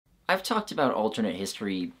I've talked about alternate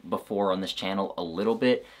history before on this channel a little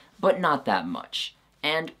bit, but not that much.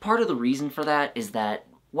 And part of the reason for that is that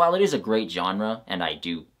while it is a great genre, and I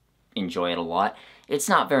do enjoy it a lot, it's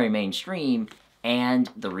not very mainstream, and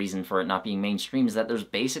the reason for it not being mainstream is that there's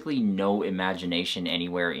basically no imagination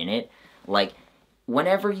anywhere in it. Like,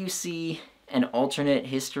 whenever you see an alternate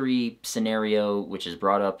history scenario which is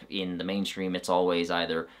brought up in the mainstream, it's always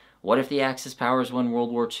either what if the Axis powers won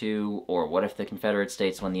World War II, or what if the Confederate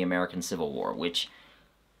States won the American Civil War, which,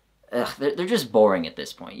 they're just boring at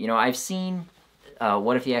this point. You know, I've seen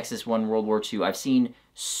what if the Axis won World War II. I've seen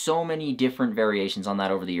so many different variations on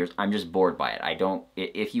that over the years. I'm just bored by it.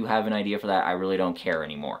 If you have an idea for that, I really don't care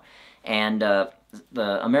anymore. And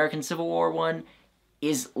the American Civil War one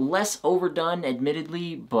is less overdone,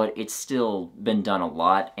 admittedly, but it's still been done a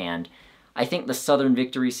lot, and I think the Southern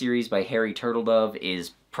Victory series by Harry Turtledove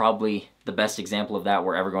is probably the best example of that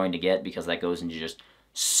we're ever going to get, because that goes into just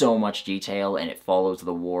so much detail, and it follows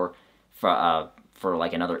the war for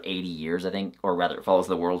like another 80 years, I think, or rather, it follows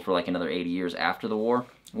the world for like another 80 years after the war,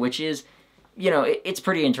 which is, you know, it's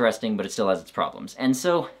pretty interesting, but it still has its problems. And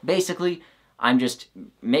so, basically, I'm just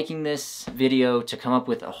making this video to come up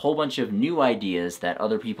with a whole bunch of new ideas that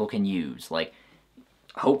other people can use. Like,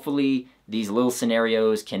 hopefully, these little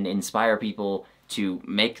scenarios can inspire people to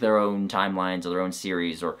make their own timelines or their own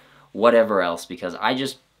series or whatever else, because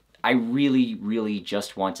I really, really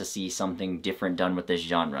just want to see something different done with this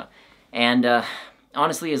genre. And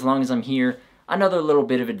honestly, as long as I'm here, another little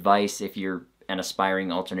bit of advice if you're an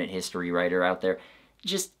aspiring alternate history writer out there,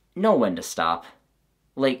 just know when to stop.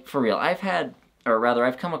 Like, for real, I've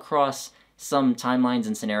come across some timelines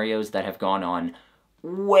and scenarios that have gone on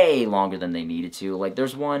way longer than they needed to. Like,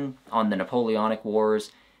 there's one on the Napoleonic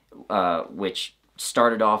Wars, which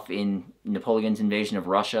started off in Napoleon's invasion of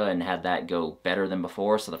Russia and had that go better than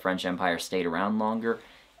before, so the French Empire stayed around longer,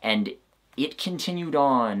 and it continued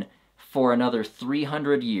on for another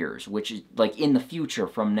 300 years, which is, like, in the future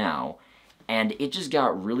from now, and it just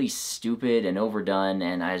got really stupid and overdone,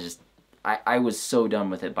 and I was so done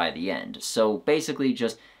with it by the end. So basically,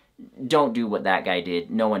 just don't do what that guy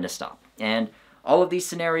did, know when to stop. And all of these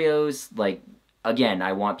scenarios, like, again,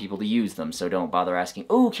 I want people to use them, so don't bother asking,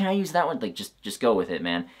 oh, can I use that one? Like, just go with it,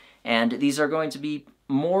 man. And these are going to be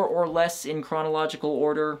more or less in chronological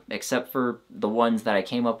order, except for the ones that I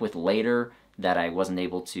came up with later that I wasn't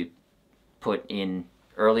able to put in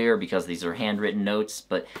earlier because these are handwritten notes.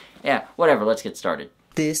 But yeah, whatever, let's get started.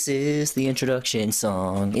 This is the introduction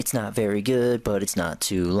song. It's not very good, but it's not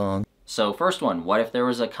too long. So first one, what if there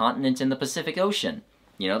was a continent in the Pacific Ocean?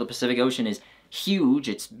 You know, the Pacific Ocean is huge,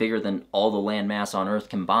 it's bigger than all the landmass on Earth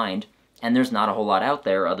combined, and there's not a whole lot out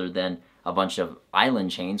there other than a bunch of island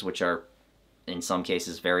chains, which are, in some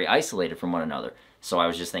cases, very isolated from one another. So I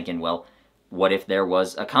was just thinking, well, what if there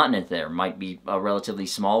was a continent there? Might be a relatively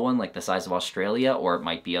small one, like the size of Australia, or it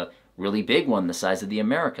might be a really big one, the size of the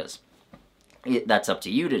Americas. That's up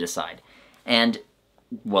to you to decide. And,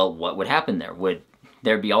 well, what would happen there? Would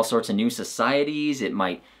there be all sorts of new societies? It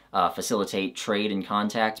might facilitate trade and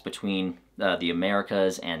contact between the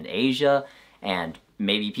Americas and Asia, and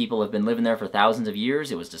maybe people have been living there for thousands of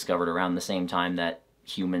years. It was discovered around the same time that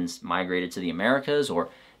humans migrated to the Americas, or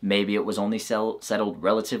maybe it was only settled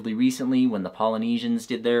relatively recently when the Polynesians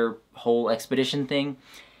did their whole expedition thing.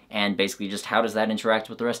 And basically just how does that interact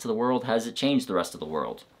with the rest of the world? How does it change the rest of the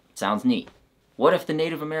world? Sounds neat. What if the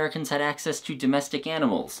Native Americans had access to domestic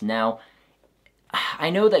animals? Now, I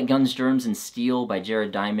know that Guns, Germs, and Steel by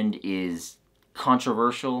Jared Diamond is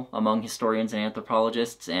controversial among historians and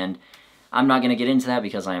anthropologists, and I'm not going to get into that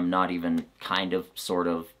because I am not even kind of, sort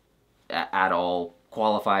of, at all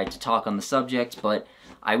qualified to talk on the subject, but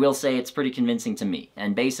I will say it's pretty convincing to me.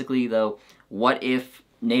 And basically, though, what if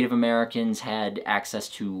Native Americans had access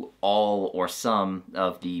to all or some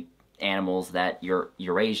of the animals that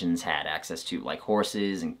Eurasians had access to, like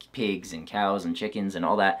horses and pigs and cows and chickens and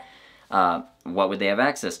all that? What would they have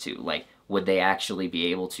access to? Like, would they actually be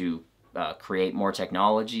able to create more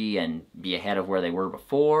technology and be ahead of where they were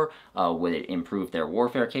before? Would it improve their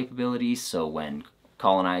warfare capabilities so when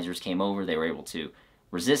colonizers came over they were able to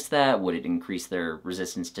resist that? Would it increase their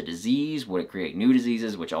resistance to disease? Would it create new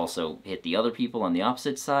diseases which also hit the other people on the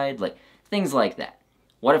opposite side? Like, things like that.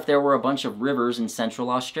 What if there were a bunch of rivers in Central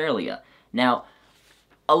Australia? Now,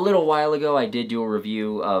 a little while ago I did do a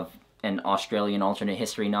review of an Australian alternate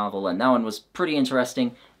history novel, and that one was pretty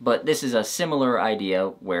interesting, but this is a similar idea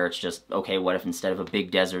where it's just, okay, what if instead of a big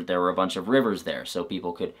desert there were a bunch of rivers there, so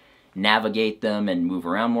people could navigate them and move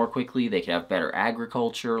around more quickly, they could have better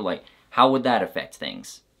agriculture? Like, how would that affect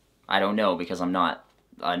things? I don't know, because I'm not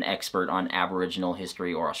an expert on Aboriginal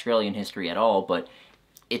history or Australian history at all, but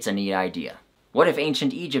it's a neat idea. What if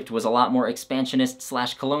ancient Egypt was a lot more expansionist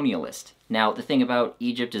slash colonialist? Now, the thing about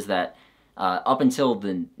Egypt is that up until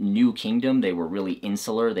the New Kingdom, they were really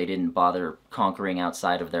insular. They didn't bother conquering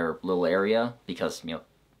outside of their little area because, you know,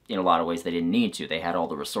 in a lot of ways they didn't need to. They had all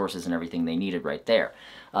the resources and everything they needed right there.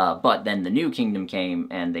 But then the New Kingdom came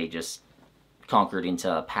and they just conquered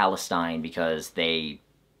into Palestine because they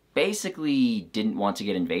basically didn't want to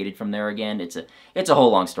get invaded from there again. It's a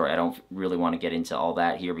whole long story. I don't really want to get into all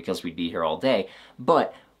that here because we'd be here all day.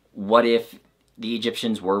 But what if the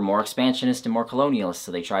Egyptians were more expansionist and more colonialist,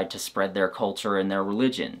 so they tried to spread their culture and their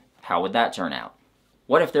religion? How would that turn out?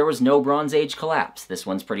 What if there was no Bronze Age collapse? This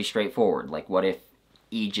one's pretty straightforward. Like, what if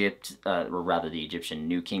Egypt, or rather the Egyptian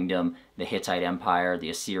New Kingdom, the Hittite Empire, the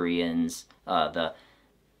Assyrians, the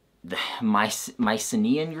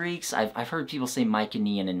Mycenaean Greeks? I've heard people say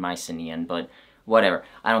Mycenaean and Mycenaean, but whatever.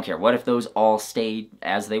 I don't care. What if those all stayed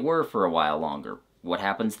as they were for a while longer? What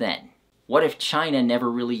happens then? What if China never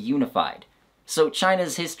really unified? So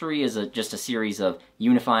China's history is just a series of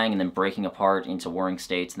unifying and then breaking apart into warring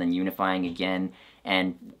states and then unifying again.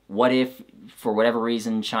 And what if, for whatever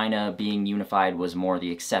reason, China being unified was more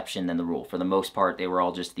the exception than the rule? For the most part, they were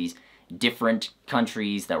all just these different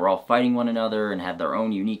countries that were all fighting one another and had their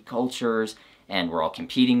own unique cultures and were all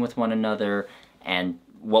competing with one another. And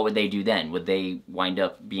what would they do then? Would they wind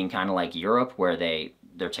up being kind of like Europe, where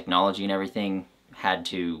their technology and everything had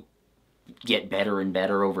to get better and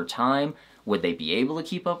better over time? Would they be able to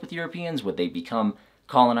keep up with Europeans? Would they become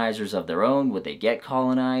colonizers of their own? Would they get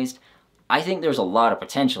colonized? I think there's a lot of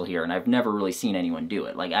potential here, and I've never really seen anyone do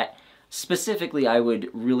it. Like, specifically, I would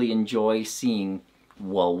really enjoy seeing,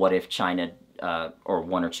 well, what if China, or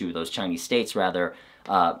one or two of those Chinese states, rather,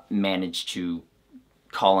 managed to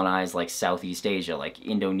colonize, like, Southeast Asia, like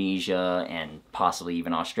Indonesia and possibly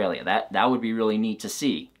even Australia. That would be really neat to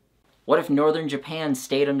see. What if northern Japan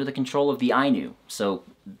stayed under the control of the Ainu? So,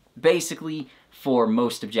 basically, for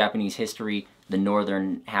most of Japanese history, the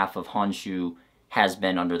northern half of Honshu has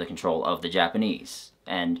been under the control of the Japanese.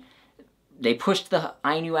 And they pushed the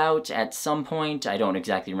Ainu out at some point. I don't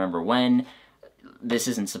exactly remember when. This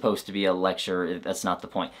isn't supposed to be a lecture. That's not the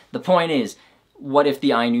point. The point is, what if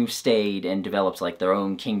the Ainu stayed and developed like their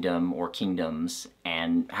own kingdom or kingdoms,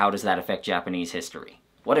 and how does that affect Japanese history?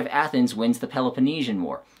 What if Athens wins the Peloponnesian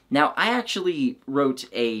War? Now, I actually wrote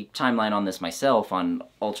a timeline on this myself on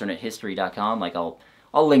alternatehistory.com. Like, I'll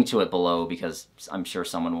link to it below because I'm sure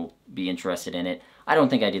someone will be interested in it. I don't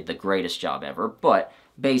think I did the greatest job ever, but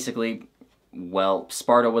basically, well,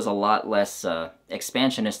 Sparta was a lot less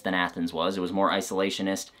expansionist than Athens was. It was more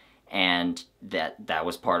isolationist, and that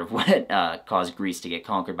was part of what caused Greece to get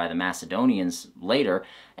conquered by the Macedonians later.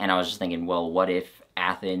 And I was just thinking, well, what if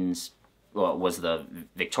Athens was the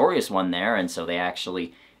victorious one there, and so they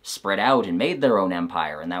actually spread out and made their own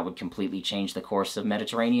empire, and that would completely change the course of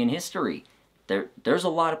Mediterranean history. There's a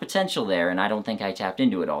lot of potential there, and I don't think I tapped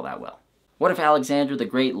into it all that well. What if Alexander the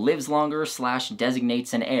Great lives longer /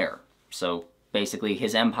 designates an heir? So basically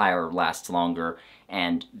his empire lasts longer,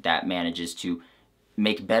 and that manages to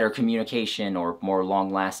make better communication, or more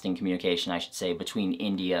long-lasting communication, I should say, between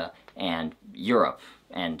India and Europe,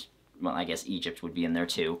 and, well, I guess Egypt would be in there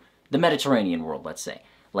too. The Mediterranean world, let's say.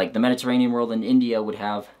 Like, the Mediterranean world and India would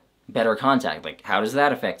have better contact. Like, how does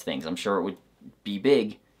that affect things? I'm sure it would be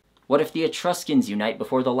big. What if the Etruscans unite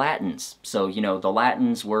before the Latins? So, you know, the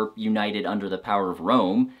Latins were united under the power of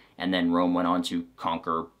Rome, and then Rome went on to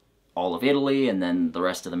conquer all of Italy, and then the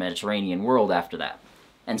rest of the Mediterranean world after that.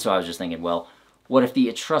 And so I was just thinking, well, what if the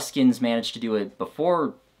Etruscans managed to do it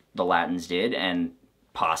before the Latins did, and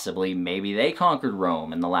possibly maybe they conquered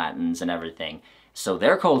Rome and the Latins and everything, so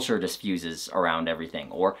their culture diffuses around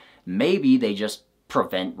everything? Or maybe they just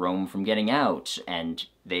prevent Rome from getting out, and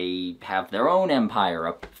they have their own empire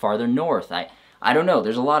up farther north. I don't know,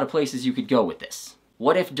 there's a lot of places you could go with this.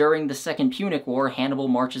 What if during the Second Punic War, Hannibal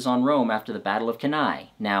marches on Rome after the Battle of Cannae?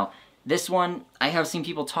 Now, this one, I have seen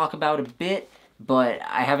people talk about a bit, but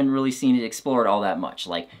I haven't really seen it explored all that much.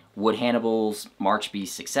 Like, would Hannibal's march be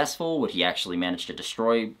successful? Would he actually manage to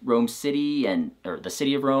destroy Rome City, or the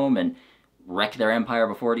city of Rome, and wreck their empire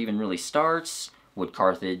before it even really starts? Would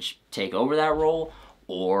Carthage take over that role?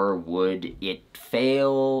 Or would it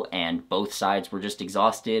fail and both sides were just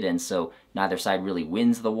exhausted, and so neither side really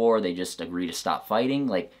wins the war, they just agree to stop fighting?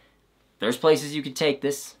 Like, there's places you could take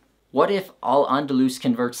this. What if Al-Andalus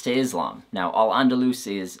converts to Islam? Now, Al-Andalus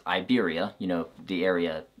is Iberia, you know, the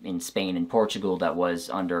area in Spain and Portugal that was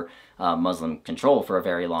under Muslim control for a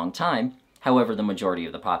very long time. However, the majority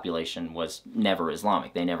of the population was never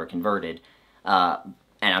Islamic. They never converted. And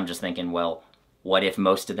I'm just thinking, well, What if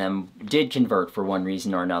most of them did convert for one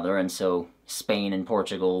reason or another, and so Spain and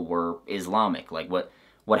Portugal were Islamic? Like,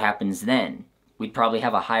 what happens then? We'd probably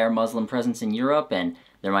have a higher Muslim presence in Europe, and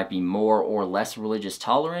there might be more or less religious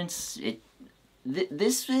tolerance.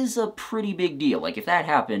 This is a pretty big deal. Like, if that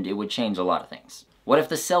happened, it would change a lot of things. What if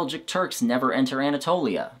the Seljuk Turks never enter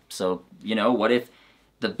Anatolia? So, what if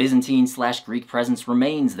the Byzantine/Greek presence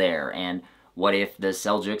remains there, and what if the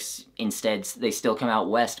Seljuks, instead, they still come out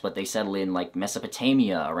west, but they settle in, like,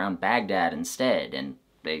 Mesopotamia, around Baghdad instead, and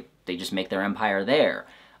they just make their empire there?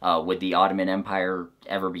 Would the Ottoman Empire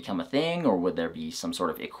ever become a thing, or would there be some sort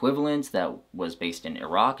of equivalent that was based in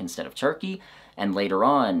Iraq instead of Turkey? And later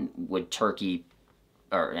on, would Turkey,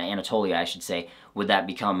 or Anatolia, I should say, would that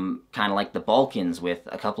become kind of like the Balkans with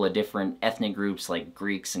a couple of different ethnic groups like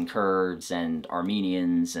Greeks and Kurds and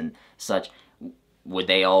Armenians and such? Would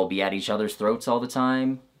they all be at each other's throats all the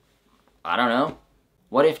time? I don't know.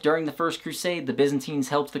 What if during the First Crusade the Byzantines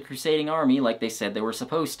helped the crusading army like they said they were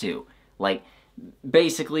supposed to? Like,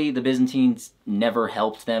 basically the Byzantines never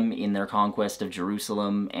helped them in their conquest of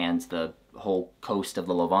Jerusalem and the whole coast of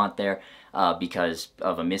the Levant there because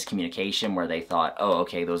of a miscommunication where they thought, oh,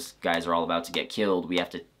 okay, those guys are all about to get killed, we have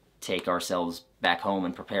to take ourselves back home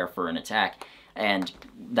and prepare for an attack. And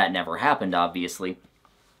that never happened, obviously.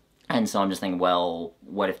 And so I'm just thinking, well,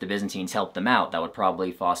 what if the Byzantines helped them out? That would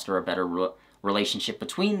probably foster a better relationship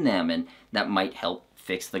between them, and that might help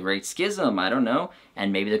fix the Great Schism, I don't know.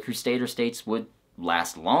 And maybe the Crusader states would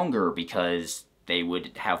last longer because they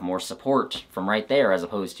would have more support from right there as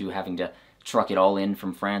opposed to having to truck it all in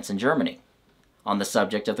from France and Germany. On the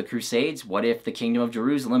subject of the Crusades, what if the Kingdom of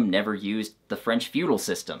Jerusalem never used the French feudal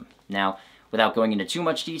system? Now, without going into too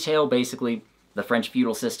much detail, basically, the French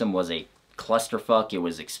feudal system was a clusterfuck. It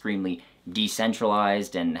was extremely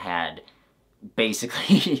decentralized and had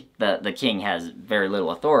basically the king has very little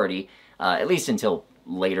authority, at least until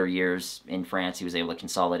later years in France. He was able to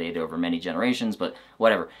consolidate over many generations, but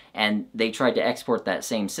whatever. And they tried to export that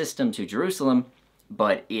same system to Jerusalem,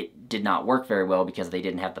 but it did not work very well because they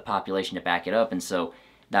didn't have the population to back it up, and so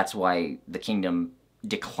that's why the kingdom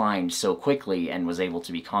declined so quickly and was able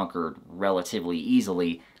to be conquered relatively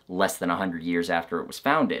easily less than 100 years after it was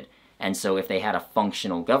founded. And so if they had a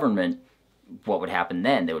functional government, what would happen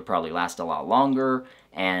then? They would probably last a lot longer,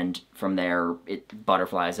 and from there it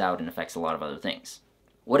butterflies out and affects a lot of other things.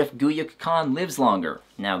 What if Guyuk Khan lives longer?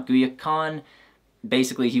 Now, Guyuk Khan,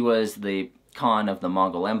 basically he was the Khan of the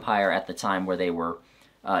Mongol Empire at the time where they were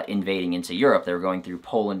invading into Europe. They were going through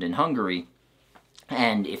Poland and Hungary,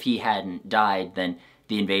 and if he hadn't died, then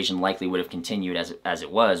the invasion likely would have continued as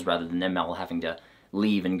it was, rather than them all having to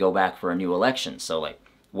leave and go back for a new election. So, like,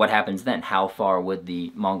 what happens then? How far would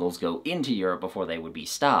the Mongols go into Europe before they would be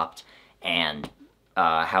stopped? And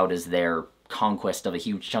how does their conquest of a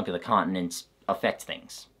huge chunk of the continent affect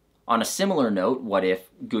things? On a similar note, what if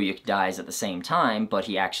Guyuk dies at the same time, but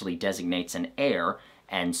he actually designates an heir,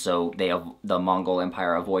 and so the Mongol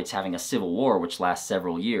Empire avoids having a civil war which lasts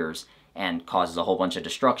several years and causes a whole bunch of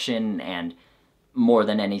destruction, and more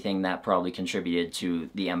than anything, that probably contributed to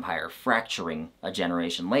the empire fracturing a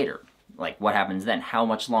generation later. Like, what happens then? How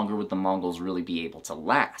much longer would the Mongols really be able to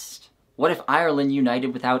last? What if Ireland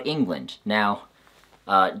united without England? Now,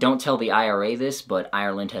 don't tell the IRA this, but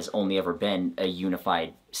Ireland has only ever been a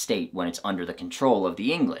unified state when it's under the control of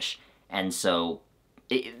the English. And so,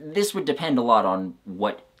 this would depend a lot on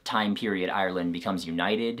what time period Ireland becomes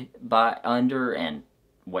united under and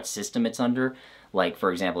what system it's under. Like,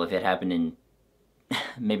 for example, if it happened in,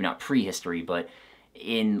 maybe not prehistory, but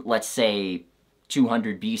in, let's say,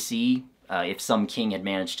 200 BC, if some king had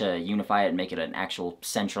managed to unify it and make it an actual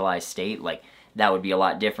centralized state, like, that would be a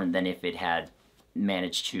lot different than if it had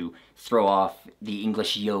managed to throw off the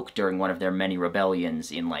English yoke during one of their many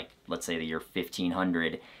rebellions in, like, let's say the year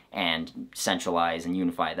 1500 and centralize and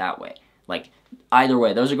unify that way. Like, either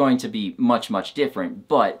way, those are going to be much, much different,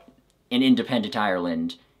 but an independent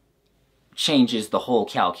Ireland changes the whole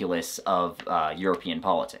calculus of European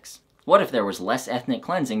politics. What if there was less ethnic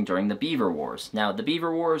cleansing during the Beaver Wars? Now, the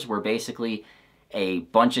Beaver Wars were basically a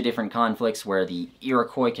bunch of different conflicts where the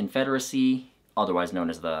Iroquois Confederacy, otherwise known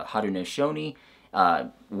as the Haudenosaunee,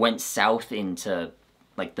 went south into,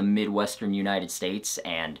 like, the Midwestern United States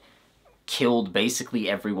and killed basically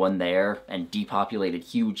everyone there and depopulated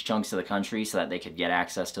huge chunks of the country so that they could get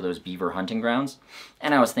access to those beaver hunting grounds.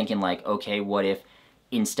 And I was thinking, like, okay, what if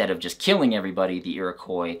instead of just killing everybody, the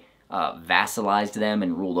Iroquois vassalized them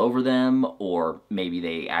and ruled over them, or maybe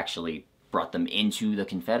they actually brought them into the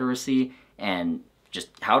Confederacy, and just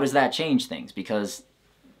how does that change things? Because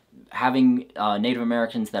having Native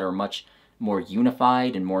Americans that are much more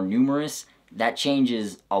unified and more numerous, that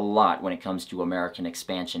changes a lot when it comes to American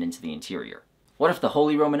expansion into the interior. What if the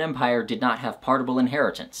Holy Roman Empire did not have partible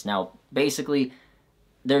inheritance? Now, basically,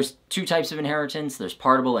 there's two types of inheritance. There's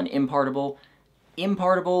partible and impartible.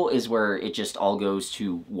 Impartible is where it just all goes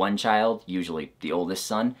to one child, usually the oldest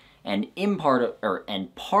son, and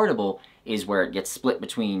partible is where it gets split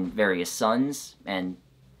between various sons. And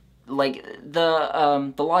like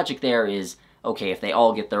the logic there is, okay, if they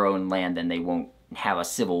all get their own land, then they won't have a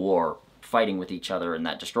civil war fighting with each other, and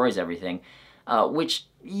that destroys everything. Which,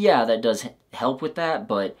 yeah, that does help with that,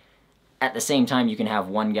 but at the same time, you can have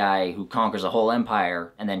one guy who conquers a whole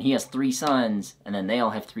empire, and then he has 3 sons, and then they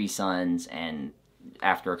all have 3 sons, and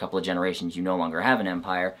after a couple of generations, you no longer have an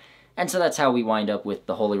empire. And so that's how we wind up with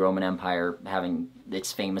the Holy Roman Empire having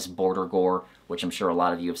its famous border gore, which I'm sure a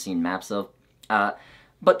lot of you have seen maps of.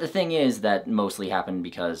 But the thing is that mostly happened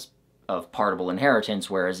because of partible inheritance,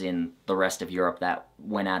 whereas in the rest of Europe that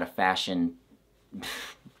went out of fashion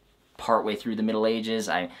partway through the Middle Ages.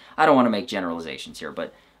 I don't want to make generalizations here,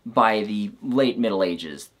 but by the late Middle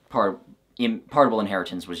Ages, partible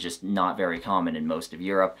inheritance was just not very common in most of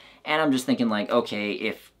Europe. And I'm just thinking, like, okay,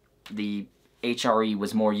 if the HRE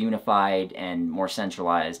was more unified and more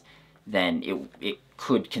centralized, then it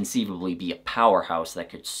could conceivably be a powerhouse that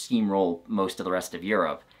could steamroll most of the rest of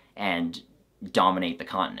Europe and dominate the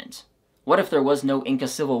continent. What if there was no Inca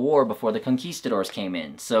Civil War before the conquistadors came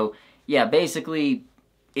in? So, yeah, basically,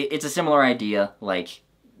 it's a similar idea. Like,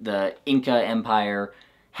 the Inca Empire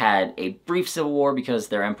had a brief civil war because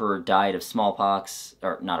their emperor died of smallpox,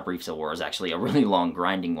 or not a brief civil war, it was actually a really long,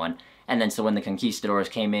 grinding one. And then so when the conquistadors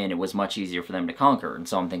came in, it was much easier for them to conquer. And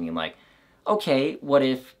so I'm thinking, like, okay, what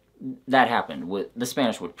if that happened? The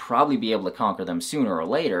Spanish would probably be able to conquer them sooner or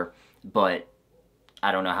later, but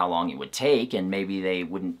I don't know how long it would take, and maybe they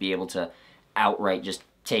wouldn't be able to outright just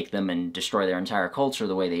take them and destroy their entire culture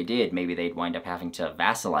the way they did. Maybe they'd wind up having to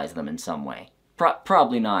vassalize them in some way.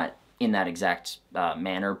 Probably not in that exact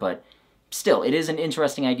manner, but still, it is an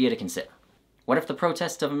interesting idea to consider. What if the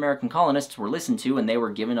protests of American colonists were listened to and they were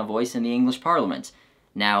given a voice in the English Parliament?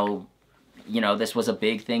 Now, you know, this was a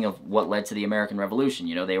big thing of what led to the American Revolution.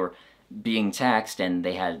 You know, they were being taxed and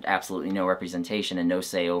they had absolutely no representation and no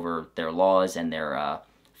say over their laws and their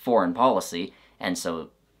foreign policy, and so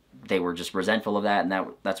they were just resentful of that,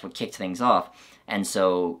 and that's what kicked things off. And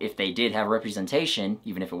so if they did have representation,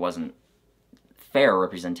 even if it wasn't fair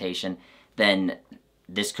representation, then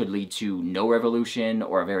this could lead to no revolution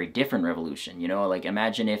or a very different revolution. You know, like,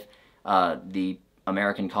 imagine if the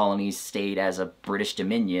American colonies stayed as a British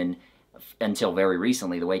dominion until very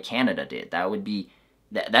recently, the way Canada did. That would be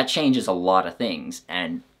that changes a lot of things,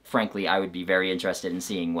 and frankly, I would be very interested in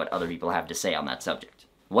seeing what other people have to say on that subject.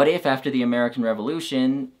 What if after the American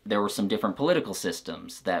Revolution there were some different political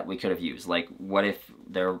systems that we could have used? Like, what if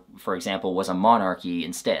there, for example, was a monarchy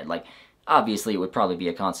instead? Like, obviously it would probably be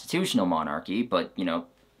a constitutional monarchy, but, you know,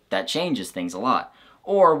 that changes things a lot.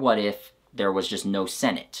 Or what if there was just no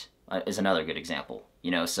Senate, is another good example.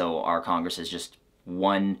 You know, so our Congress is just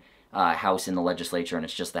one house in the legislature and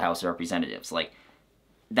it's just the House of Representatives. Like,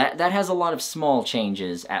 that has a lot of small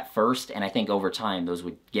changes at first, and I think over time those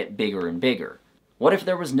would get bigger and bigger. What if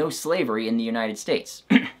there was no slavery in the United States?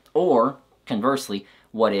 Or, conversely,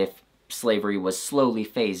 what if slavery was slowly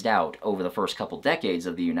phased out over the first couple decades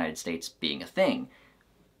of the United States being a thing?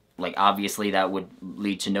 Like, obviously that would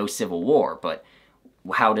lead to no civil war, but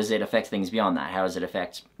how does it affect things beyond that? How does it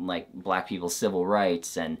affect, like, black people's civil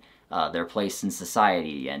rights and their place in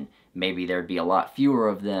society? And maybe there'd be a lot fewer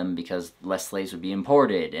of them because less slaves would be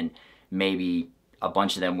imported, and maybe a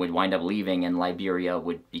bunch of them would wind up leaving and Liberia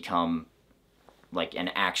would become like an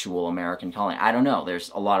actual American colony. I don't know. There's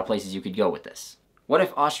a lot of places you could go with this. What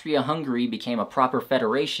if Austria-Hungary became a proper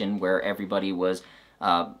federation where everybody was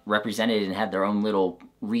represented and had their own little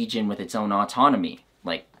region with its own autonomy?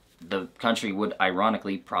 Like, the country would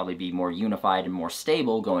ironically probably be more unified and more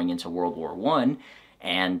stable going into World War I,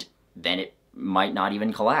 and then it might not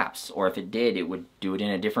even collapse. Or if it did, it would do it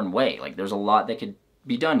in a different way. Like, there's a lot that could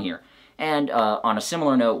be done here. And on a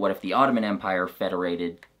similar note, what if the Ottoman Empire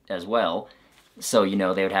federated as well? So, you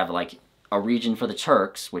know, they would have, like, a region for the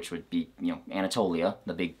Turks, which would be, you know, Anatolia,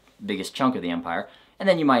 the biggest chunk of the empire. And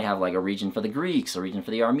then you might have, like, a region for the Greeks, a region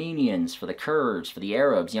for the Armenians, for the Kurds, for the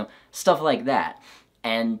Arabs, you know, stuff like that.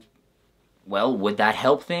 And, well, would that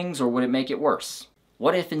help things, or would it make it worse?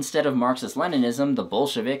 What if instead of Marxist-Leninism, the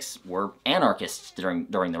Bolsheviks were anarchists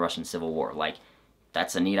during the Russian Civil War? Like,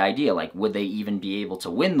 that's a neat idea. Like, would they even be able to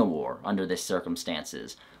win the war under these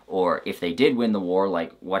circumstances? Or if they did win the war,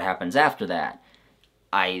 like, what happens after that?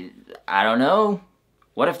 I don't know.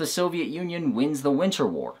 What if the Soviet Union wins the Winter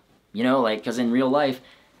War? You know, like, because in real life,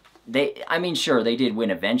 I mean, sure, they did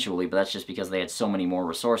win eventually, but that's just because they had so many more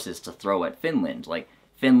resources to throw at Finland. Like,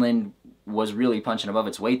 Finland was really punching above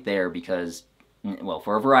its weight there because, well,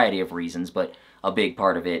 for a variety of reasons, but a big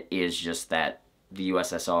part of it is just that the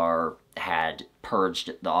USSR had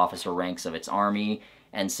purged the officer ranks of its army,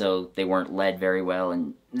 and so they weren't led very well,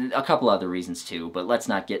 and a couple other reasons too, but let's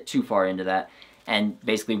not get too far into that. And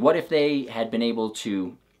basically, what if they had been able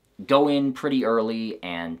to go in pretty early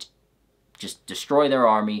and just destroy their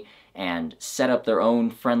army and set up their own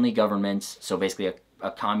friendly governments, so basically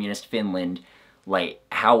a communist Finland? Like,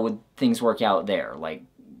 how would things work out there? Like,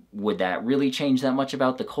 would that really change that much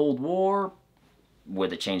about the Cold War?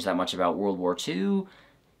 Would it change that much about World War II?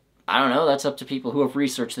 I don't know, that's up to people who have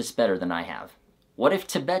researched this better than I have. What if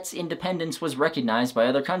Tibet's independence was recognized by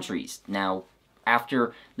other countries? Now,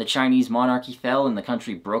 after the Chinese monarchy fell and the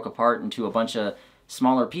country broke apart into a bunch of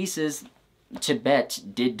smaller pieces, Tibet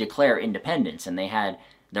did declare independence, and they had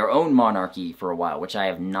their own monarchy for a while, which I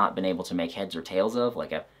have not been able to make heads or tails of.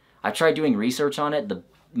 Like, I've tried doing research on it. The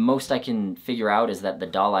most I can figure out is that the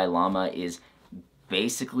Dalai Lama is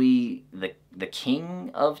basically the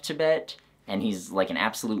king of Tibet, and he's like an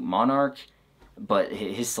absolute monarch, but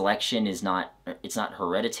his selection is not, it's not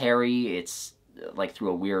hereditary, it's like through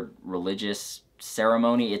a weird religious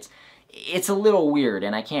ceremony. It's a little weird,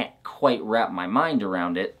 and I can't quite wrap my mind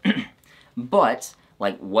around it. But,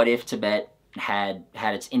 like, what if Tibet had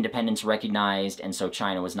its independence recognized, and so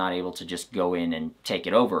China was not able to just go in and take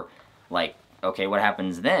it over? Like, okay, what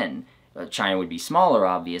happens then? China would be smaller,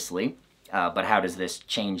 obviously, but how does this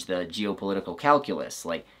change the geopolitical calculus?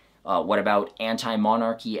 Like, what about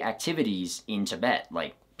anti-monarchy activities in Tibet?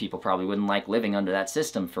 Like, people probably wouldn't like living under that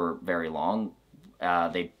system for very long.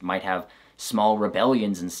 They might have small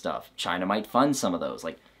rebellions and stuff. China might fund some of those.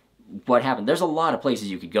 Like, what happened? There's a lot of places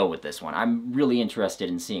you could go with this one. I'm really interested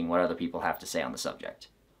in seeing what other people have to say on the subject.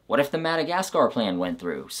 What if the Madagascar plan went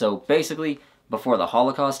through? So basically, before the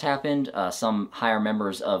Holocaust happened, some higher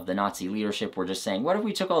members of the Nazi leadership were just saying, what if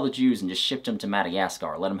we took all the Jews and just shipped them to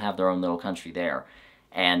Madagascar, let them have their own little country there?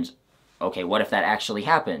 And, okay, what if that actually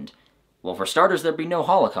happened? Well, for starters, there'd be no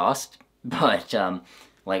Holocaust, but,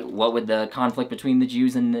 like, what would the conflict between the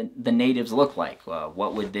Jews and the natives look like?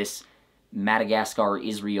 What would this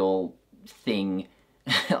Madagascar-Israel thing,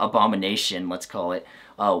 abomination, let's call it,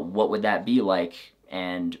 what would that be like,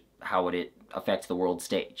 and how would it affect the world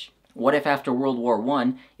stage? What if after World War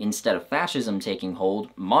I, instead of fascism taking hold,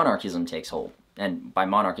 monarchism takes hold? And by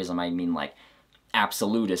monarchism, I mean, like,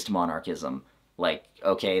 absolutist monarchism. Like,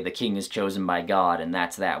 okay, the king is chosen by God, and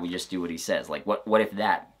that's that. We just do what he says. Like, what if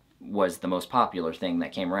that was the most popular thing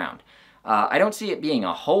that came around? I don't see it being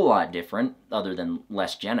a whole lot different, other than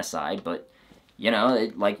less genocide, but, you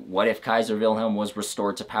know, like, what if Kaiser Wilhelm was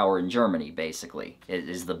restored to power in Germany, basically? It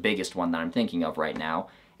is the biggest one that I'm thinking of right now,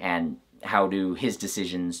 and how do his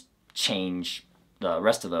decisions change the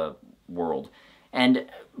rest of the world? And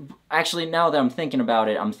actually, now that I'm thinking about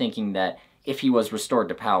it, I'm thinking that if he was restored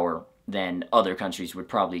to power, then other countries would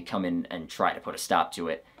probably come in and try to put a stop to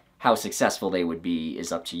it. How successful they would be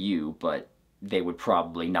is up to you, but they would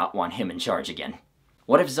probably not want him in charge again.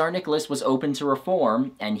 What if Tsar Nicholas was open to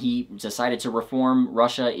reform, and he decided to reform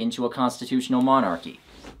Russia into a constitutional monarchy?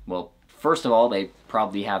 Well, first of all, they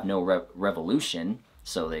probably have no revolution,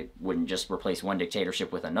 so they wouldn't just replace one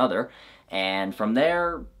dictatorship with another. And from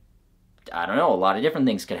there, I don't know, a lot of different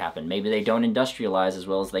things could happen. Maybe they don't industrialize as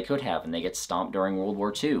well as they could have, and they get stomped during World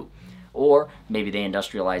War II. Or maybe they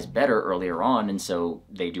industrialize better earlier on, and so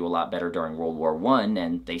they do a lot better during World War I,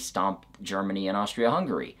 and they stomp Germany and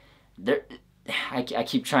Austria-Hungary. I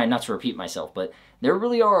keep trying not to repeat myself, but there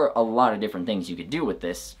really are a lot of different things you could do with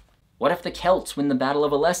this. What if the Celts win the Battle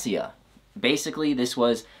of Alesia? Basically, this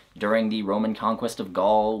was during the Roman conquest of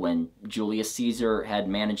Gaul, when Julius Caesar had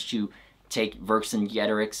managed to take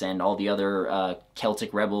Vercingetorix and all the other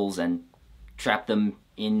Celtic rebels and trap them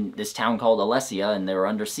in this town called Alesia, and they were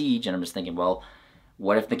under siege. And I'm just thinking, well,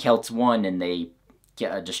 what if the Celts won and they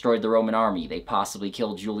destroyed the Roman army? They possibly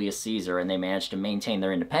killed Julius Caesar, and they managed to maintain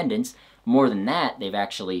their independence. More than that, they've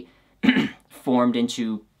actually formed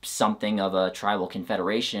into something of a tribal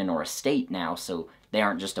confederation or a state now, so they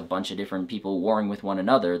aren't just a bunch of different people warring with one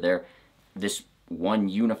another. They're this one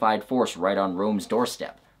unified force right on Rome's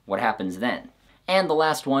doorstep. What happens then? And the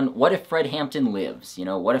last one, what if Fred Hampton lives? You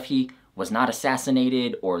know, what if he was not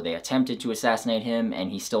assassinated, or they attempted to assassinate him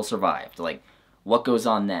and he still survived? Like, what goes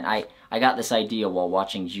on then? I got this idea while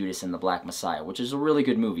watching Judas and the Black Messiah, which is a really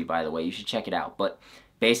good movie, by the way. You should check it out. But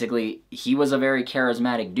basically, he was a very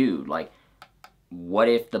charismatic dude. Like, what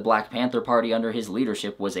if the Black Panther Party under his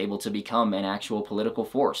leadership was able to become an actual political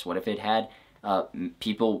force? What if it had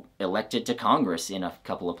people elected to Congress in a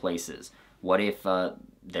couple of places? What if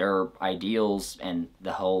their ideals and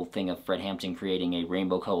the whole thing of Fred Hampton creating a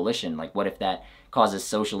rainbow coalition, like what if that causes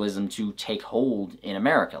socialism to take hold in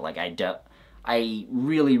America? Like I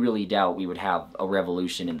really, really doubt we would have a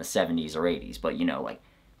revolution in the 70s or 80s, but you know, like,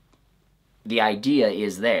 the idea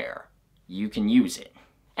is there. You can use it.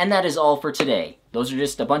 And that is all for today. Those are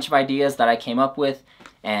just a bunch of ideas that I came up with,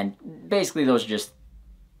 and basically those are just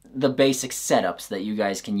the basic setups that you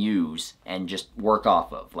guys can use and just work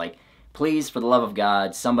off of. Like, please, for the love of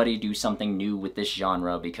God, somebody do something new with this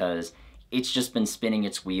genre, because it's just been spinning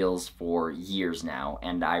its wheels for years now,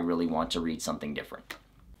 and I really want to read something different.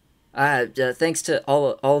 Thanks to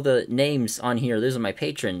all the names on here. Those are my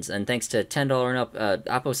patrons, and thanks to $10 and up,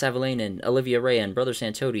 Apo Savalainen, Olivia Ray, and Brother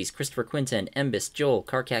Santodes, Christopher Quinton, Embis, Joel,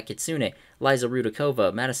 Karkat Kitsune, Liza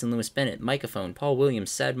Rudakova, Madison Lewis Bennett, Microphone, Paul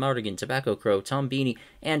Williams, Sad Mardigan, Tobacco Crow, Tom Beanie,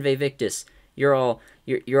 and Victus. You're all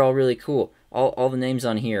really cool. All the names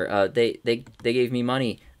on here. They gave me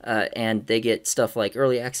money. And they get stuff like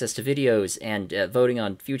early access to videos and voting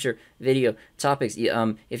on future video topics.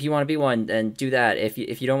 If you want to be one, then do that. If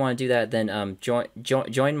you don't want to do that, then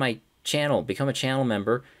join my channel, become a channel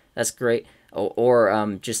member. That's great.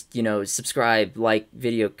 Or just subscribe, like,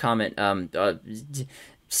 video, comment.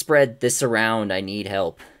 Spread this around. I need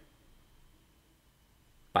help.